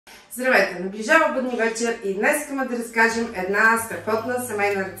Здравейте! Наближава Бъдни вечер и днес искаме да разкажем една страхотна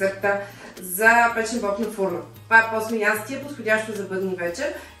семейна рецепта за печен боб на фурна. Това е постно ястие, подходящо за Бъдни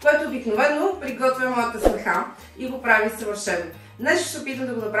вечер, което обикновено приготвя моята снаха и го прави съвършено. Днес ще се опитам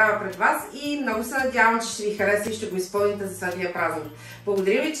да го направя пред вас и много се надявам, че ще ви хареса и ще го изпълните за светлия празник.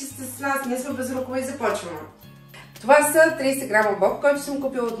 Благодаря ви, че сте с нас, ние сме Безрукова и започваме. Това са 30 грама боб, който съм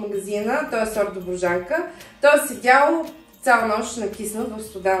купила от магазина, той е сорт Доброжанка. Той е седял цяла нощ накиснат в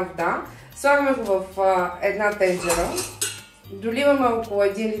студена вода. Слагаме го в една тенджера, доливаме около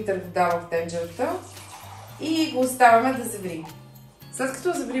 1 литър вода в тенджерата и го оставяме да заври. След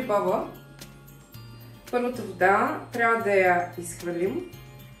като заври боба, първата вода трябва да я изхвърлим.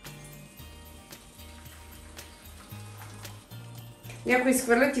 Някои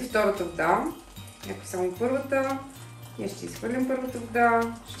изхвърлят и втората вода, някои само първата. Ние ще изхвърлим първата вода,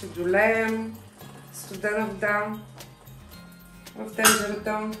 ще долеем студена вода в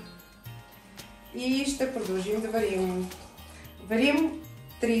тенджерата и ще продължим да варим. Варим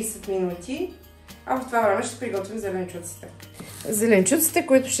 30 минути, а в това време ще приготвим зеленчуците. Зеленчуците,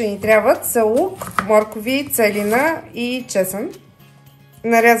 които ще ни трябват, са лук, моркови, целина и чесън.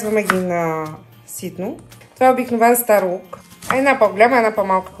 Нарязваме ги на ситно. Това е обикновен стар лук. Една по-голяма, една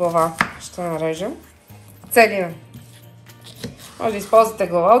по-малка глава ще нарежем. Целина. Може да използвате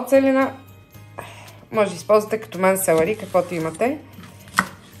глава от целина. Може да използвате като мен селъри, каквото имате.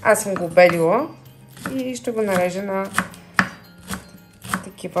 Аз съм го обелила и ще го нарежа на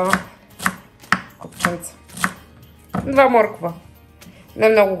такива копченца. 2 моркова. Не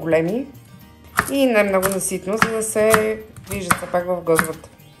много големи и не много наситно, за да се виждат пак в гозбата.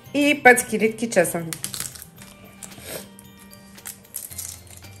 И 5 скилидки чесън.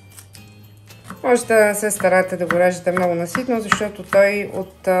 Може да се старате да го режете много наситно, защото той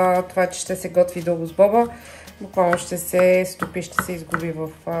от това, че ще се готви дълго с боба, буквално ще се стопи, ще се изгуби в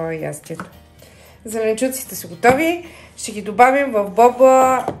ястието. Зеленчуците са готови. Ще ги добавим в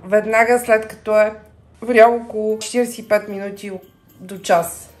боба веднага след като е варял около 45 минути до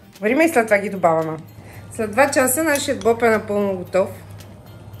час. Вариме и след това ги добавяме. След 2 часа нашият боб е напълно готов.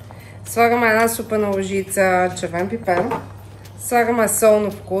 Слагаме една супена лъжица червен пипер. Слагаме сол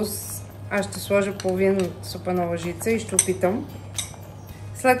на вкус. Аз ще сложа половин супена лъжица и ще опитам.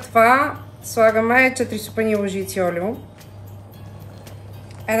 След това слагаме 4 супени лъжици олио.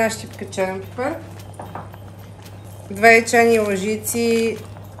 Една щипка черен пипер. 2 чайни лъжици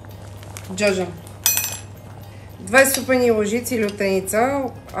джоджен. 2 супени лъжици лютеница.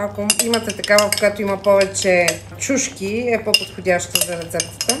 Ако имате такава, в която има повече чушки, е по-подходяща за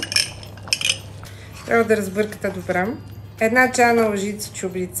рецептата. Трябва да разбъркате добре. Една чайна лъжица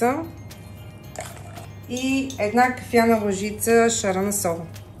чубрица. И една кафяна лъжица шарена сол.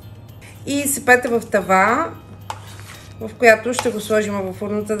 И сипете в тава, в която ще го сложим във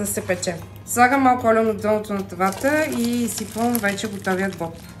фурната да се пече. Слагам малко олио на дъното на тавата и сипвам вече готовият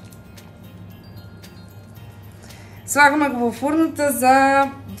боб. Слагаме го във фурната за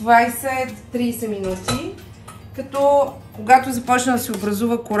 20-30 минути, като когато започне да се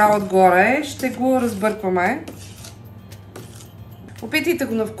образува кора отгоре, ще го разбъркваме. Опитайте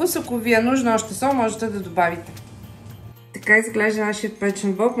го на вкус, ако ви е нужно още сол, можете да добавите. Така изглежда нашият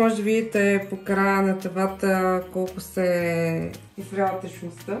печен боб. Може да видите по края на тавата колко се изфрява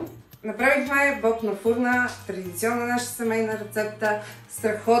течността. Направихме боб на фурна, традиционна наша семейна рецепта,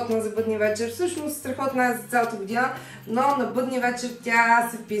 страхотна за Бъдни вечер. Всъщност страхотна е за цялата година, но на Бъдни вечер тя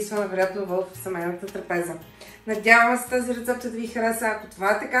се вписва навероятно в семейната трапеза. Надявам се тази рецепта да ви хареса. Ако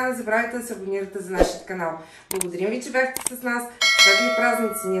това е така, не забравяйте да се абонирате за нашия канал. Благодарим ви, че бяхте с нас. Светли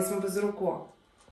празници, ние сме Безрукова.